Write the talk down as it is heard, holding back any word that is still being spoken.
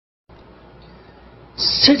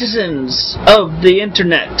Citizens of the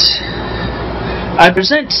Internet, I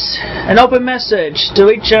present an open message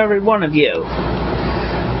to each and every one of you.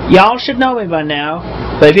 Y'all should know me by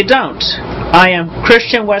now, but if you don't, I am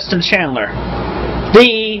Christian Weston Chandler,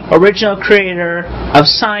 the original creator of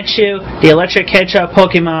Sonichu, the Electric Hedgehog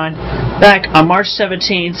Pokemon, back on March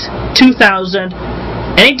 17th, 2000.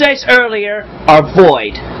 Any dates earlier are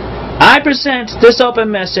void. I present this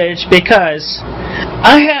open message because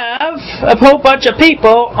I have a whole bunch of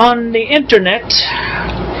people on the internet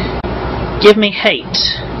give me hate,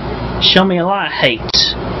 show me a lot of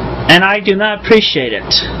hate, and I do not appreciate it.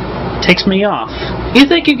 It takes me off. You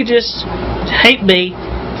think you could just hate me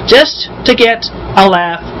just to get a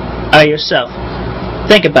laugh out of yourself?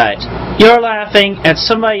 Think about it. You're laughing at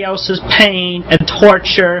somebody else's pain and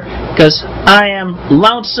torture because I am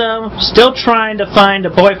lonesome, still trying to find a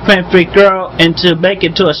boyfriend for a girl and to make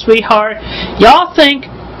it to a sweetheart. Y'all think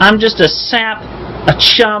I'm just a sap, a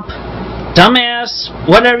chump, dumbass,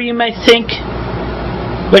 whatever you may think.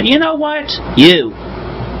 But you know what? You,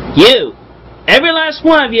 every last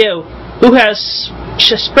one of you who has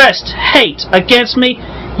expressed hate against me,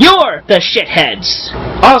 you're the shitheads.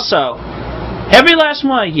 Also, every last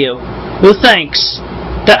one of you who thinks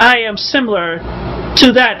that I am similar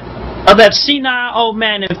to that senile old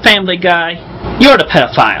man in Family Guy, you're the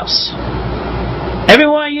pedophiles. Every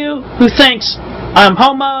one of you who thinks I'm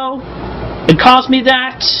homo and calls me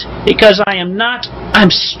that because I am not,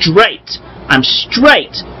 I'm straight. I'm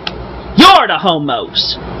straight. You're the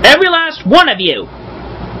homos. Every last one of you.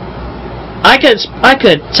 I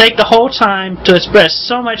could take the whole time to express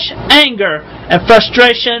so much anger and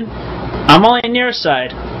frustration. I'm only on your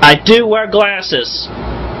side. I do wear glasses.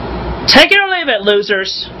 Take it or leave it,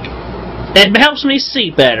 losers. It helps me see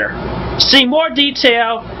better. See more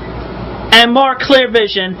detail and more clear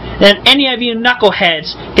vision than any of you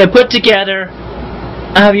knuckleheads can put together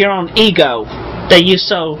of your own ego that you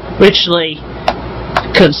so richly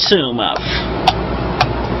consume of.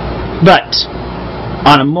 But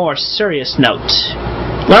on a more serious note,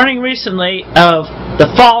 learning recently of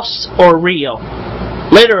the false or real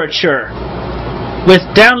literature with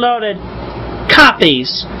downloaded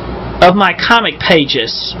copies of my comic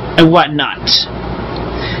pages and whatnot.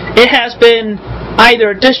 It has been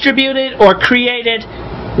either distributed or created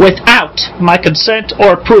without my consent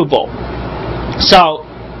or approval. So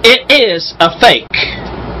it is a fake.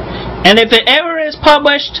 And if it ever is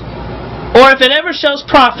published, or if it ever shows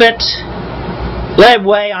profit, let it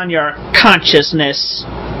weigh on your consciousness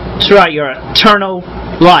throughout your eternal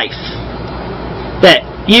life that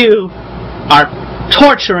you are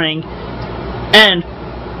torturing and,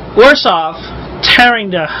 worse off,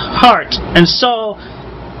 tearing the heart and soul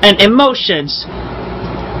and emotions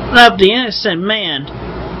of the innocent man,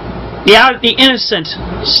 the innocent,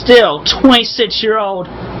 still 26-year-old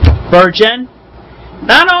virgin.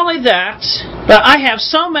 Not only that, but I have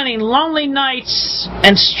so many lonely nights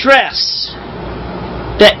and stress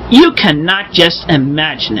that you cannot just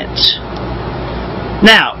imagine it.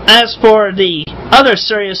 Now, as for the other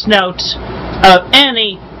serious note of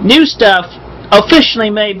any new stuff officially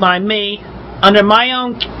made by me under my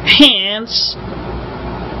own hands,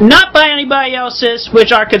 not by anybody else's,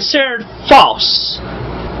 which are considered false,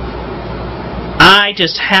 I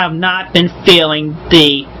just have not been feeling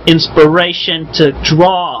the inspiration to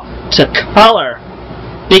draw, to color,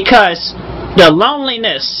 because the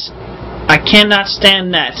loneliness, I cannot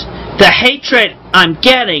stand that. The hatred I'm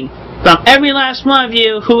getting from every last one of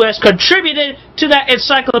you who has contributed to that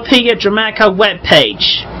Encyclopedia Dramatica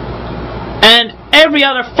webpage and every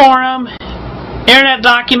other forum, internet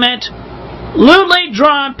document, lewdly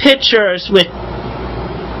drawn pictures with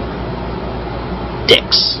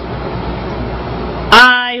dicks.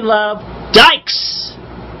 I love dykes.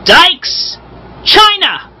 Dykes.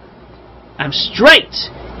 China. I'm straight.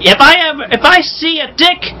 If I see a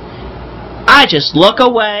dick, I just look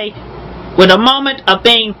away with a moment of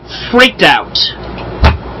being freaked out.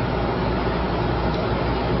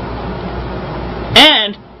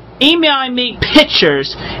 And emailing me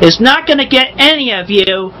pictures is not going to get any of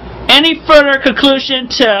you any further conclusion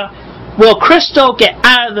to, will Crystal get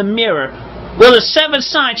out of the mirror? Will the 7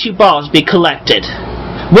 Sonichu balls be collected?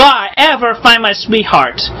 Will I ever find my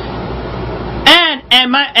sweetheart? And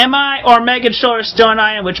am I or Megan Shore still an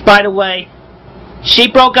item? Which, by the way, she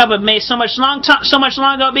broke up with me so much long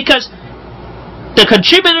ago because the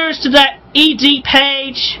contributors to that ED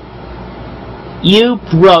page, you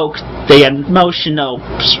broke the emotional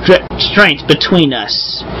strength between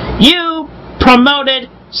us. You promoted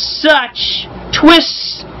such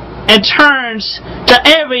twists and turns to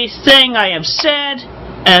everything I have said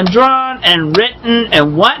and drawn and written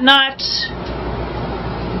and whatnot.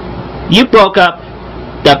 You broke up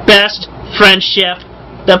the best friendship,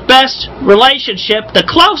 the best relationship, the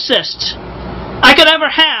closest I could ever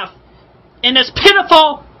have in this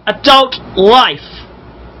pitiful adult life.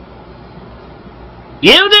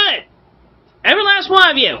 You did it! Every last one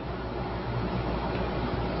of you.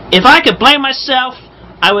 If I could blame myself,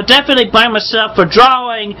 I would definitely blame myself for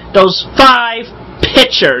drawing those 5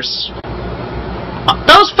 pictures.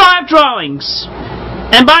 Those 5 drawings.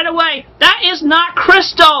 And by the way, that is not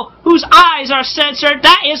Crystal, whose eyes are censored.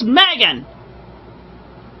 That is Megan.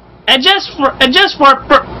 And just for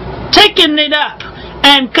taking it up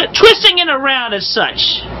and twisting it around as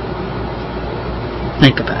such.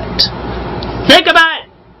 Think about it. Think about it.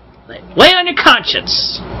 Weigh on your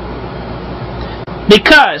conscience.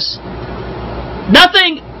 Because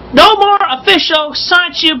no more official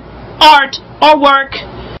science art or work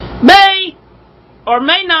may or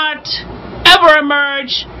may not ever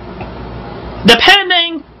emerge,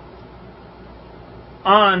 depending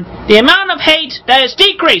on the amount of hate that is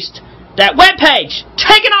decreased. That webpage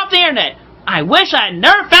taken off the internet. I wish I had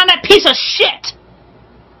never found that piece of shit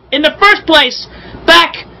in the first place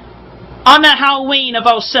back on that Halloween of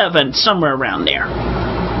 '07, somewhere around there.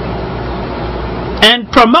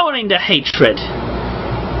 And promoting the hatred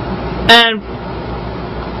and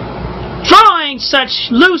drawing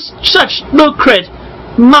such lucrative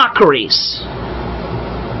mockeries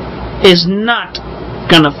is not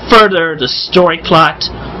gonna further the story plot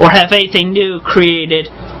or have anything new created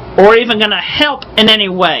or even gonna help in any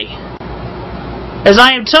way. As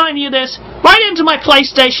I am telling you this right into my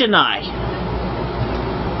PlayStation Eye.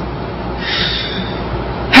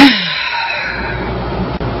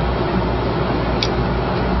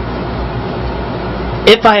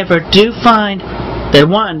 If I ever do find the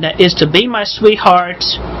one that is to be my sweetheart,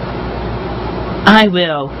 I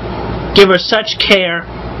will give her such care,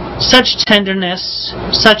 such tenderness,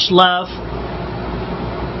 such love.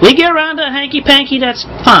 We get around to hanky-panky, that's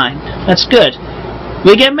fine. That's good.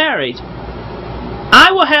 We get married.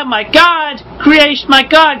 I will have my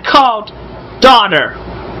God-called daughter.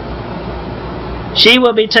 She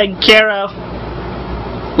will be taken care of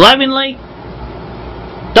lovingly.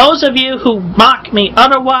 Those of you who mock me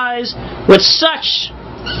otherwise with such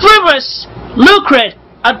frivolous, lucrative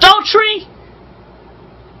adultery,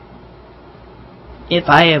 if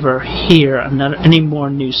I ever hear any more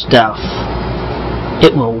new stuff,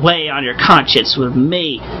 it will weigh on your conscience with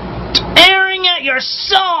me tearing at your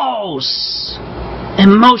souls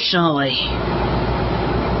emotionally.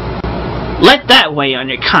 Let that weigh on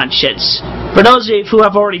your conscience. For those of you who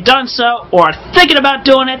have already done so or are thinking about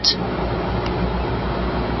doing it,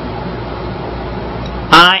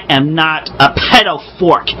 I am not a pedo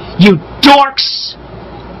fork, you dorks!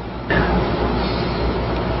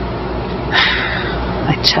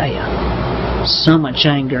 I tell you, so much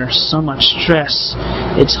anger, so much stress,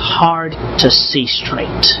 it's hard to see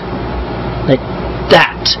straight. Like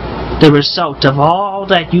that, the result of all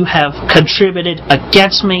that you have contributed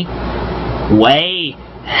against me, weigh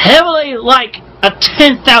heavily like a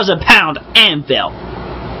 10,000-pound anvil.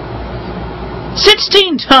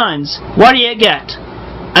 16 tons, what do you get?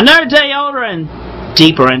 Another day older and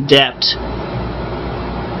deeper in debt.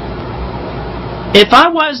 If I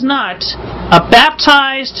was not a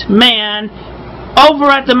baptized man over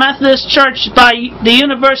at the Methodist Church by the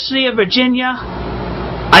University of Virginia,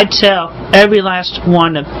 I'd tell every last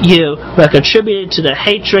one of you who have contributed to the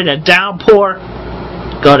hatred and downpour,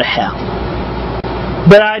 go to hell.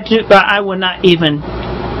 But I would not even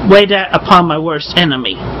weigh that upon my worst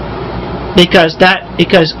enemy. Because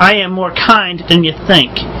I am more kind than you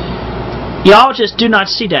think. Y'all just do not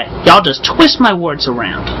see that. Y'all just twist my words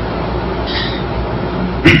around.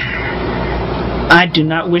 I do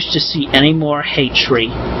not wish to see any more hatred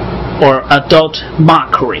or adult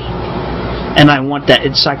mockery. And I want that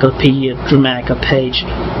Encyclopedia Dramatica page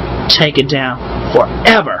taken down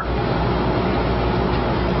forever.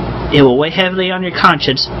 It will weigh heavily on your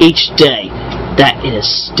conscience each day that it is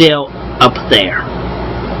still up there.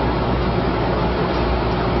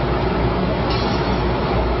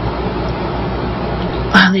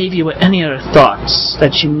 I'll leave you with any other thoughts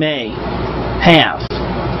that you may have.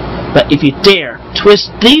 But if you dare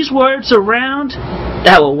twist these words around,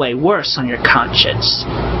 that will weigh worse on your conscience.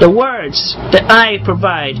 The words that I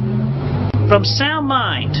provide from sound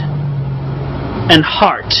mind and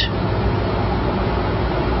heart,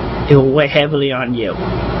 it will weigh heavily on you.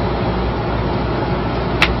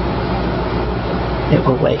 It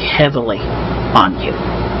will weigh heavily on you.